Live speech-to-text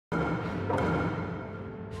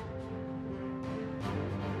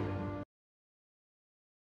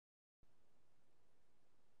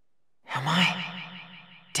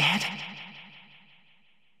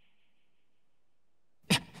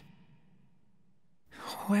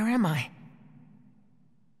Where am I?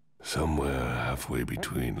 Somewhere halfway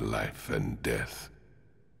between life and death.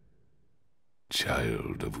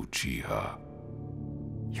 Child of Uchiha.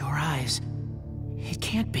 Your eyes. It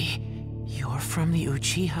can't be. You're from the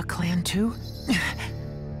Uchiha clan too?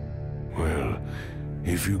 Well,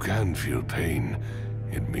 if you can feel pain,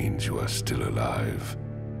 it means you are still alive.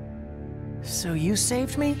 So you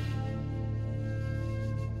saved me?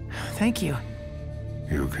 Thank you.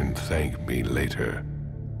 You can thank me later.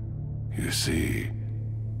 You see,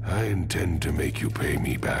 I intend to make you pay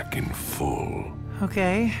me back in full.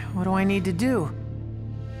 Okay, what do I need to do?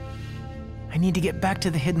 I need to get back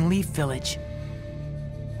to the Hidden Leaf Village.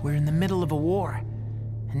 We're in the middle of a war.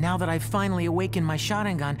 And now that I've finally awakened my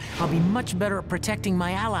Sharingan, I'll be much better at protecting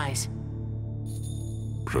my allies.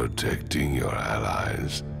 Protecting your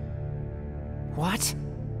allies? What?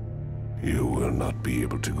 You will not be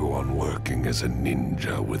able to go on working as a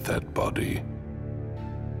ninja with that body.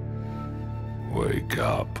 Wake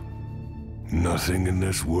up. Nothing in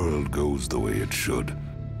this world goes the way it should.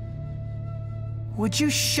 Would you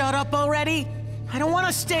shut up already? I don't want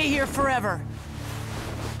to stay here forever.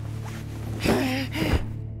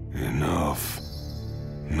 Enough.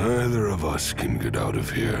 Neither of us can get out of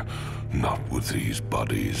here, not with these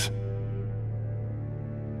bodies.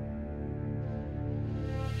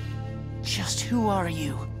 Just who are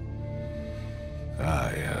you?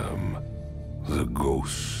 I am the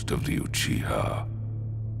ghost of the Uchiha.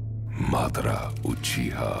 Madara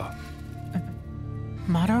Uchiha.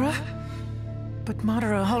 Madara? But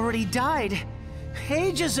Madara already died.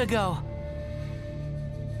 Ages ago.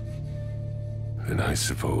 Then I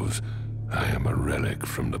suppose I am a relic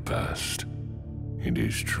from the past. It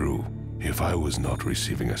is true. If I was not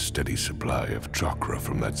receiving a steady supply of chakra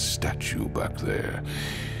from that statue back there,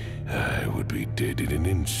 I would be dead in an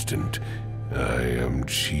instant. I am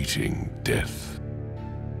cheating death.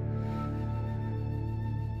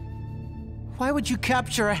 Why would you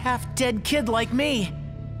capture a half-dead kid like me?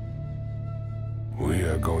 We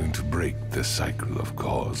are going to break the cycle of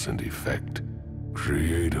cause and effect.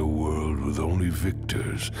 Create a world with only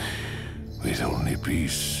victors, with only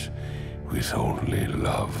peace, with only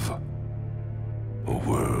love. A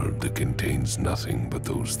world that contains nothing but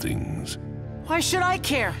those things. Why should I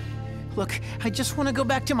care? Look, I just want to go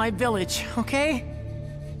back to my village, okay?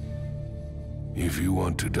 If you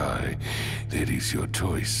want to die, that is your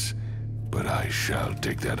choice. But I shall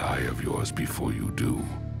take that eye of yours before you do.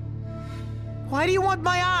 Why do you want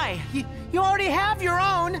my eye? You already have your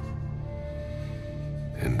own!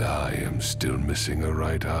 And I am still missing a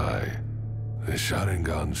right eye. The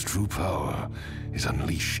Sharingan's true power is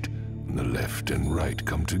unleashed when the left and right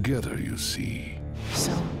come together, you see.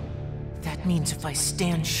 So, that means if I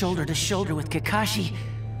stand shoulder to shoulder with Kakashi,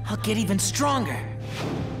 I'll get even stronger.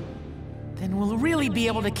 Then we'll really be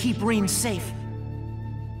able to keep Rin safe.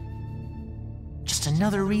 Just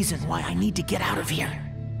another reason why I need to get out of here.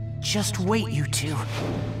 Just wait, you two.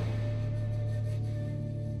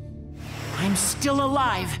 I'm still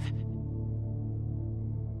alive.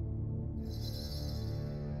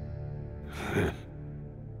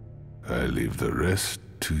 I leave the rest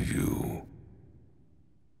to you.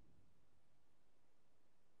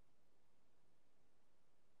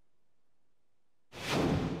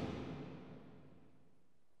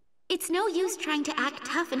 It's no use trying to act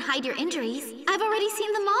tough and hide your injuries. I've already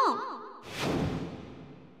seen them all.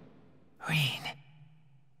 Rin.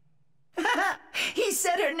 He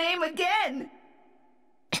said her name again!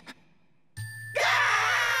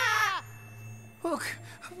 Look,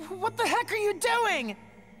 what the heck are you doing?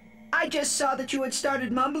 I just saw that you had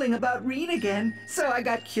started mumbling about Rin again, so I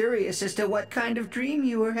got curious as to what kind of dream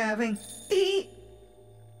you were having.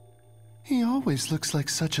 He always looks like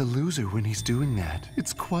such a loser when he's doing that.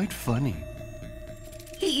 It's quite funny.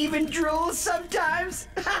 He even drools sometimes!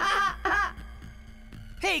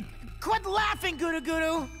 Hey, quit laughing, Guru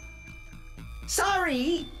Guru!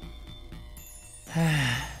 Sorry!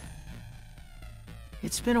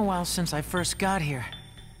 It's been a while since I first got here.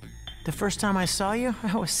 The first time I saw you,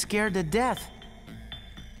 I was scared to death.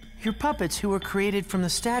 You're puppets who were created from the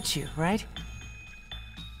statue, right?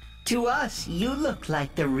 To us, you look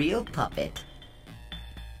like the real puppet.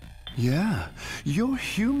 Yeah, you're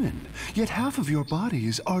human, yet half of your body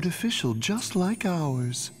is artificial just like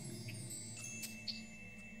ours.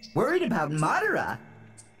 Worried about Madara?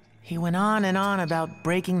 He went on and on about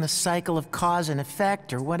breaking the cycle of cause and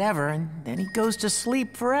effect or whatever, and then he goes to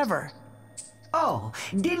sleep forever. Oh,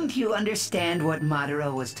 didn't you understand what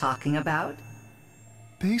Madara was talking about?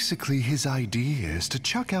 Basically, his idea is to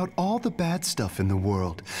chuck out all the bad stuff in the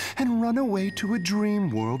world and run away to a dream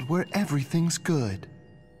world where everything's good.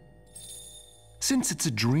 Since it's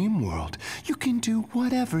a dream world, you can do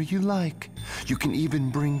whatever you like. You can even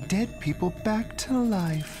bring dead people back to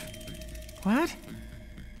life. What?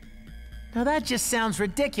 Now that just sounds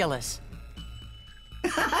ridiculous.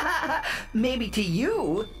 Maybe to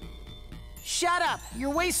you. Shut up!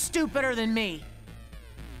 You're way stupider than me!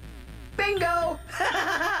 Bingo!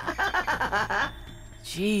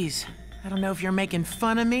 Jeez, I don't know if you're making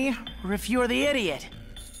fun of me or if you're the idiot.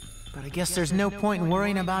 But I guess there's no point in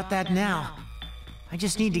worrying about that now. I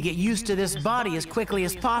just need to get used to this body as quickly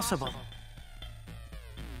as possible.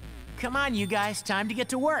 Come on, you guys, time to get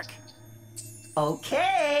to work.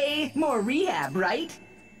 Okay, more rehab, right?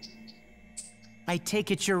 I take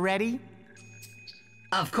it you're ready?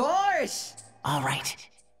 Of course! All right.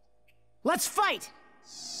 Let's fight!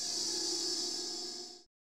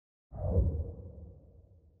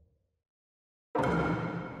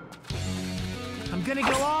 I'm gonna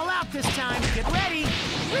go all out this time. Get ready!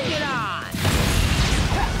 Bring it on!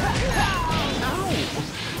 Ow!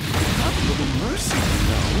 Not a little mercy,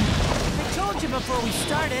 no. I told you before we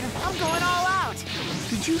started, I'm going all out!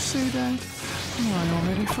 Did you say that? Oh, I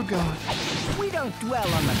already forgot. We don't dwell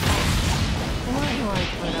on the past. Why do I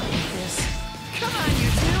put up with this? Come on, you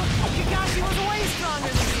two! Kakashi was way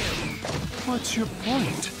stronger than you! What's your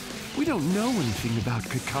point? We don't know anything about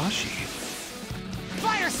Kakashi.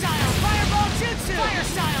 Fire style! Fireball jutsu! Fire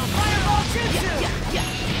style! Fireball jutsu!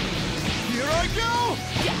 Here I go!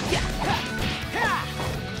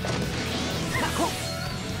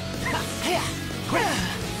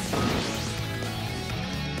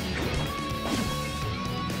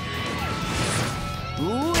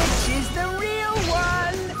 Which is the real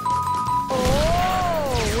one? Oh,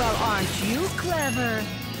 well, aren't you clever?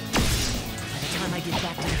 By the time I get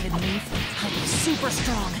back to the Hidden Leaf, I'll be super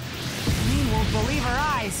strong. Reen won't believe her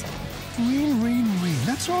eyes. Reen, Reen, Reen.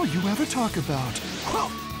 That's all you ever talk about.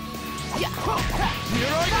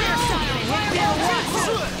 Here I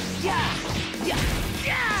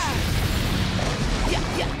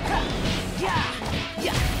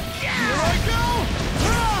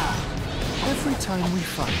Every time we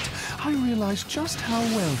fight, I realize just how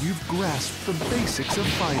well you've grasped the basics of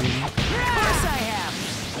fighting. Of course I have!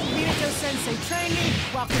 Minato-sensei trained me,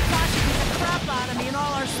 while Kakashi beat the crap out of me in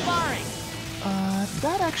all our sparring.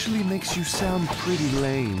 That actually makes you sound pretty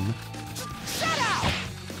lame. Shut up!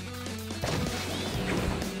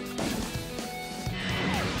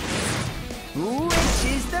 Which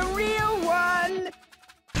is the real one?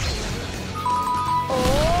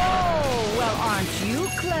 Oh, well, aren't you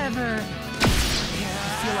clever?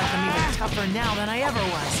 I feel like I'm even tougher now than I ever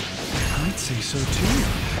was. I'd say so too.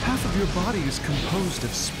 Half of your body is composed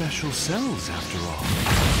of special cells, after all.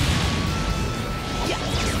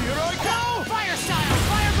 Here I go! Fire style!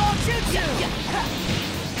 Fireball jutsu!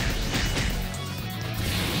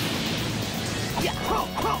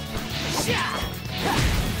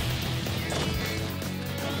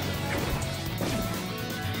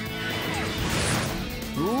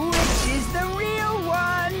 Which is the real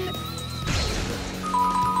one?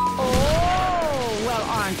 Oh, well,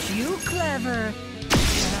 aren't you clever?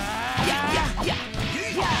 Gotcha!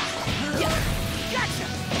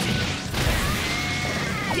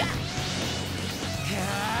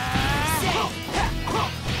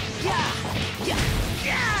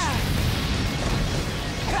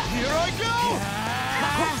 Here I go!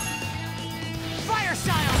 Fire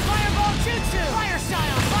style! Fireball jutsu! Fire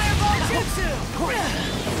style! Fireball jutsu!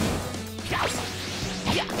 Gotcha!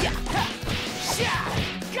 Gotcha!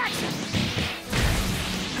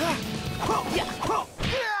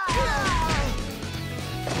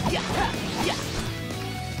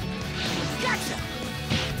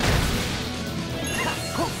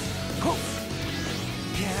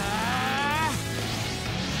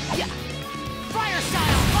 Fire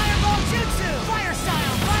style! Fireball jutsu! Fire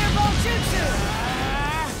style! Fireball jutsu!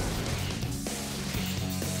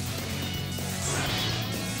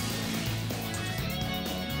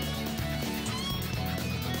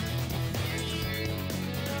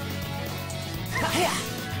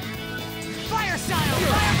 Fire style!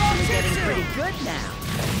 Fireball You're getting jutsu! pretty good now.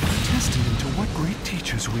 Testament to what great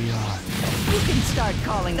teachers we are. You can start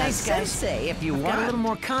calling Thanks, us guys. Sensei if you I've got a want. little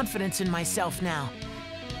more confidence in myself now.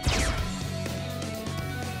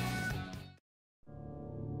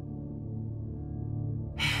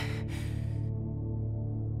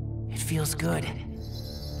 It feels good.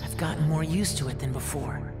 I've gotten more used to it than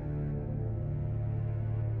before.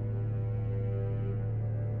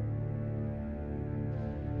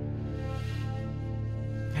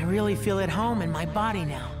 I really feel at home in my body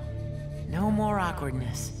now. No more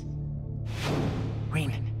awkwardness.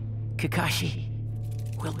 Rin, Kakashi,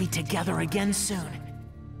 we'll be together again soon.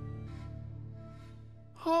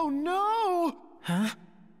 Oh no! Huh?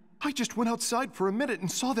 I just went outside for a minute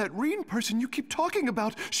and saw that Reen person you keep talking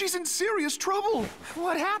about. She's in serious trouble.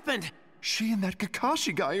 What happened? She and that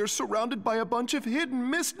Kakashi guy are surrounded by a bunch of hidden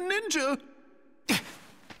mist ninja.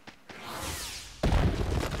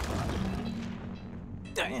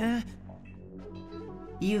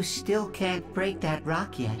 You still can't break that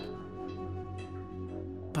rock yet.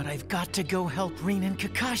 But I've got to go help Reen and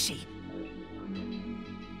Kakashi.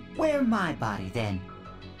 Where my body, then?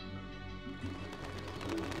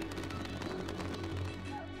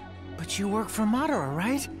 But you work for Madara,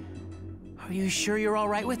 right? Are you sure you're all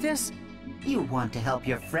right with this? You want to help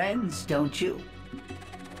your friends, don't you?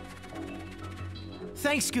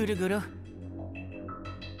 Thanks, Gudu Gudu.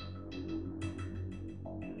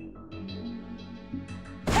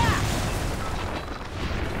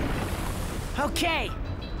 Okay!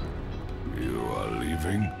 You are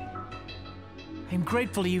leaving? I'm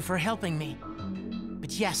grateful to you for helping me.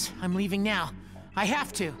 But yes, I'm leaving now. I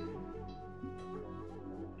have to.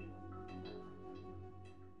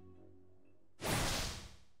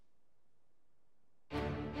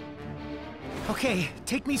 Okay,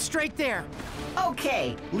 take me straight there.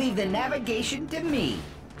 Okay, leave the navigation to me.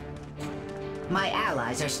 My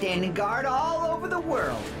allies are standing guard all over the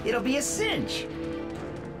world. It'll be a cinch.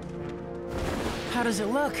 How does it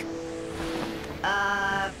look?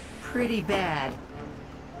 Pretty bad.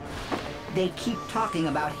 They keep talking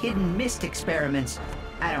about hidden mist experiments.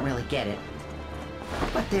 I don't really get it.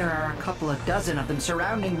 But there are a couple of dozen of them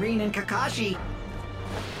surrounding Reen and Kakashi.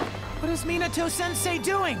 What is Minato-sensei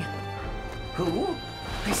doing? Who?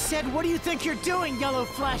 I said, what do you think you're doing, Yellow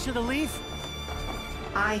Flash of the Leaf?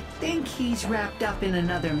 I think he's wrapped up in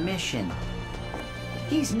another mission.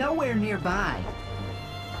 He's nowhere nearby.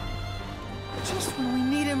 Just when we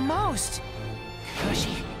need him most.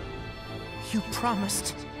 Kakashi, you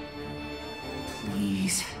promised.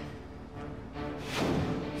 Please.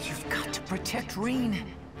 You've got to protect Reen.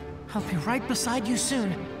 I'll be right beside you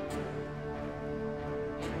soon.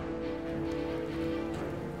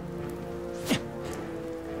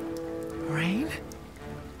 Rain?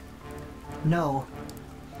 No.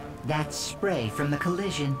 That's spray from the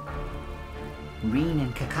collision. Reen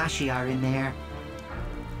and Kakashi are in there.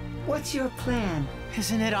 What's your plan?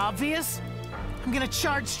 Isn't it obvious? I'm gonna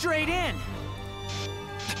charge straight in.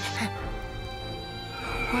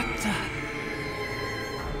 What the?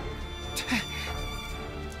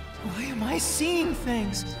 Why am I seeing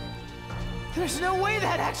things? There's no way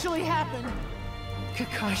that actually happened.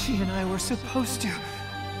 Kakashi and I were supposed to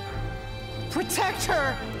protect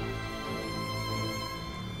her.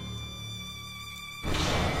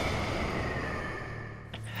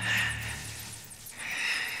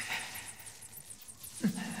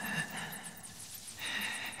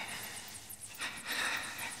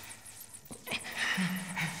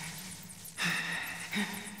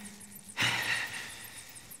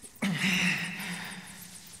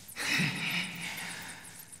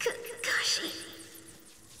 Kakashi.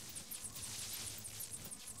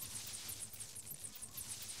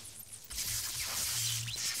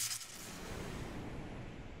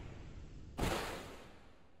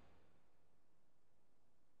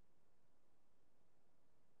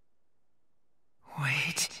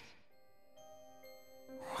 Wait.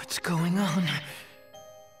 What's going on?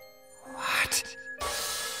 What?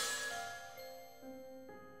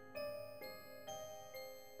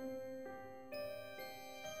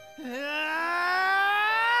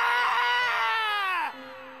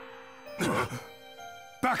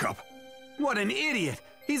 Back up! What an idiot!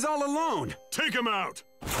 He's all alone! Take him out!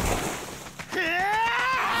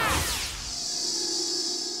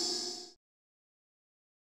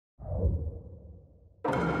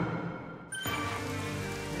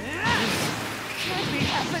 Can't be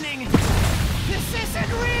happening! This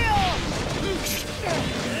isn't real!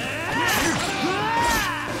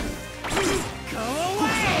 Go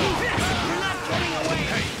away! You're not getting away!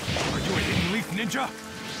 Hey, are you a hidden leaf ninja?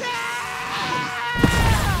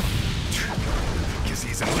 Guess he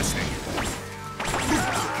isn't listening.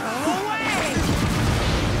 Go away!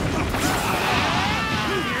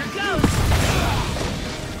 Here goes!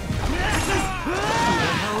 Who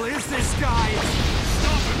the hell is this guy?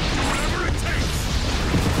 Stop him! Do whatever it takes!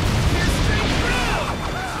 You're straight through!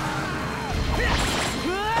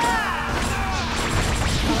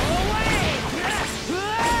 Go away!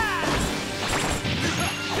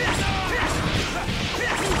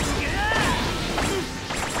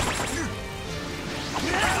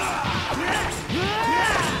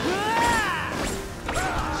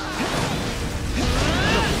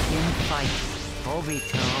 Fight.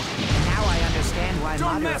 Obito. Now I understand why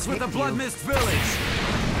Don't Madara mess with the picked Blood you. Mist Village!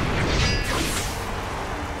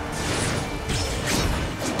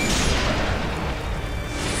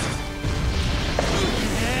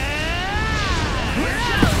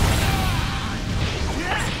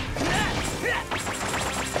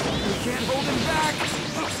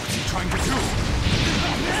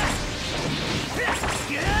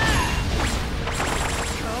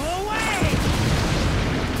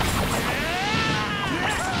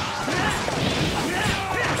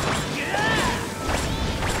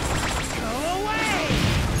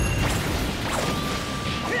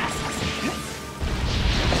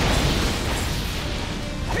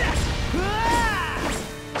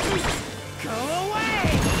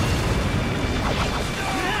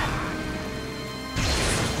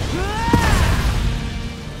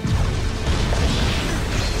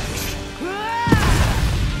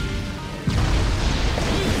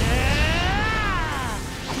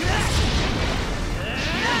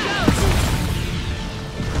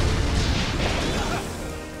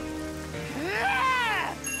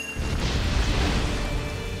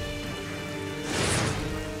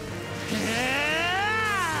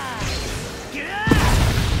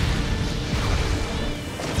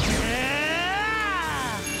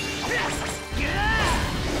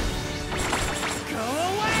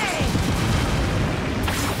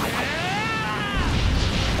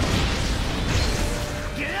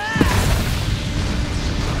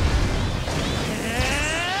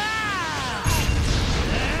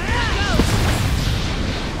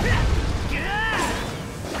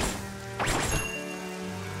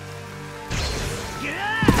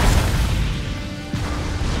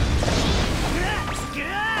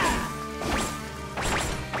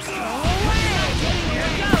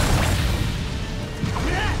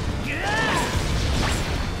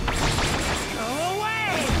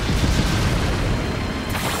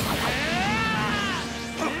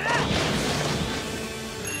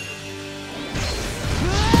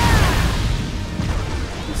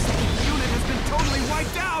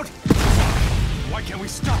 Why can't we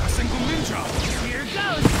stop a single ninja? Here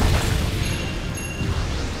goes!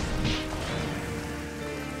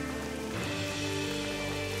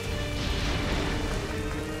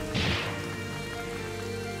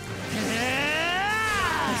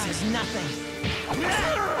 This is nothing.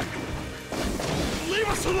 Leave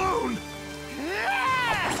us alone!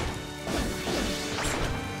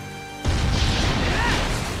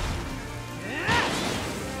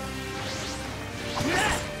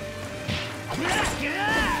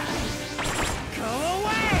 Go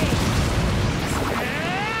away!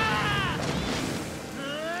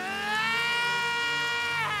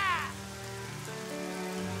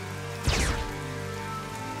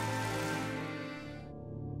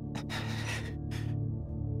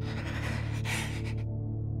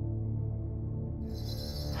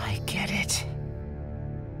 I get it.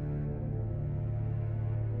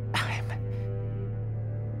 I'm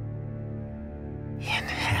in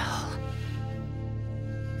hell.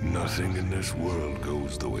 Nothing in this world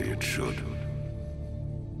goes the way it should.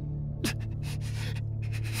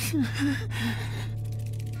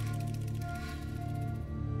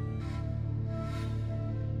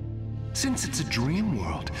 Since it's a dream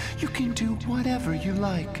world, you can do whatever you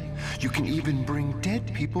like. You can even bring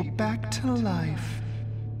dead people back to life.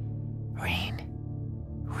 Rain,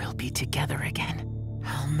 we'll be together again.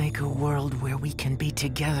 I'll make a world where we can be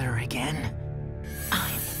together again.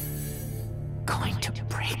 I'm going to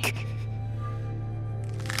break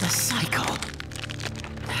the cycle.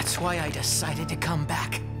 That's why I decided to come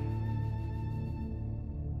back.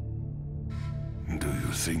 Do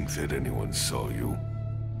you think that anyone saw you?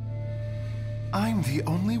 I'm the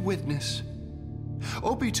only witness.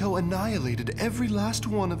 Obito annihilated every last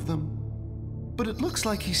one of them. But it looks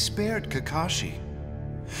like he spared Kakashi.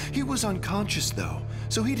 He was unconscious though,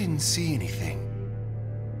 so he didn't see anything.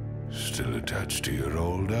 Still attached to your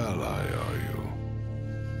old ally, are you?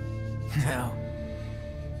 No,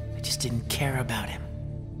 I just didn't care about him.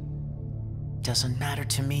 Doesn't matter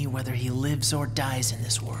to me whether he lives or dies in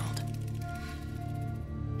this world.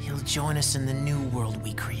 He'll join us in the new world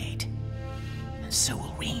we create. And so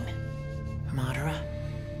will Rain. Madara,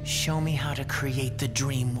 show me how to create the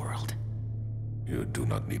dream world. You do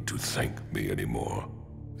not need to thank me anymore.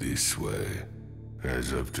 This way.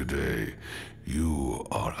 As of today, you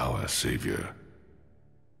are our savior.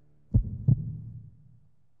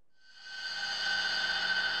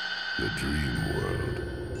 The dream world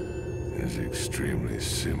is extremely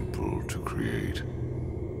simple to create.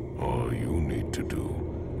 All you need to do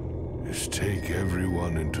is take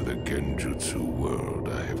everyone into the Genjutsu world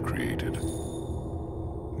I have created.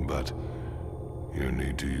 But you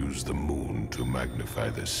need to use the moon to magnify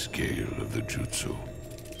the scale of the jutsu.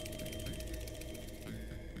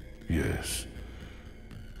 Yes.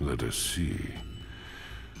 Let us see.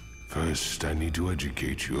 First, I need to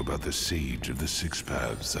educate you about the Sage of the Six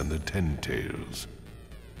Paths and the Ten Tails.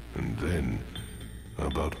 And then,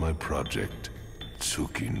 about my project,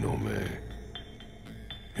 Tsukinome.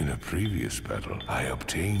 In a previous battle, I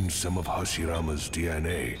obtained some of Hashirama's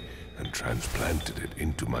DNA and transplanted it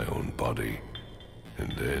into my own body.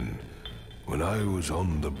 And then, when I was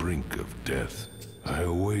on the brink of death, I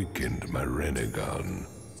awakened my Renegon.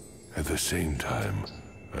 At the same time,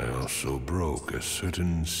 I also broke a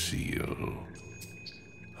certain seal.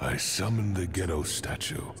 I summoned the Ghetto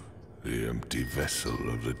statue, the empty vessel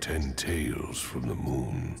of the Ten Tails from the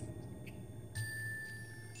moon.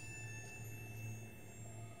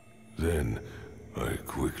 Then, I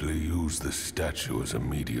quickly used the statue as a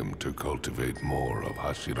medium to cultivate more of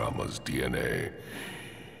Hashirama's DNA.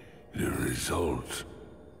 The result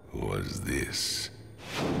was this.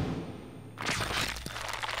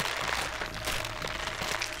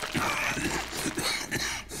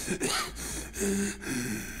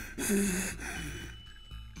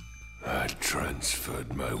 I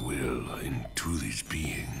transferred my will into these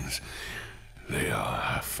beings. They are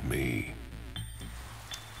half me.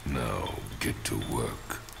 Now get to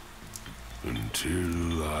work.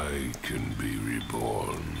 Until I can be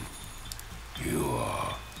reborn, you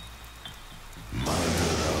are my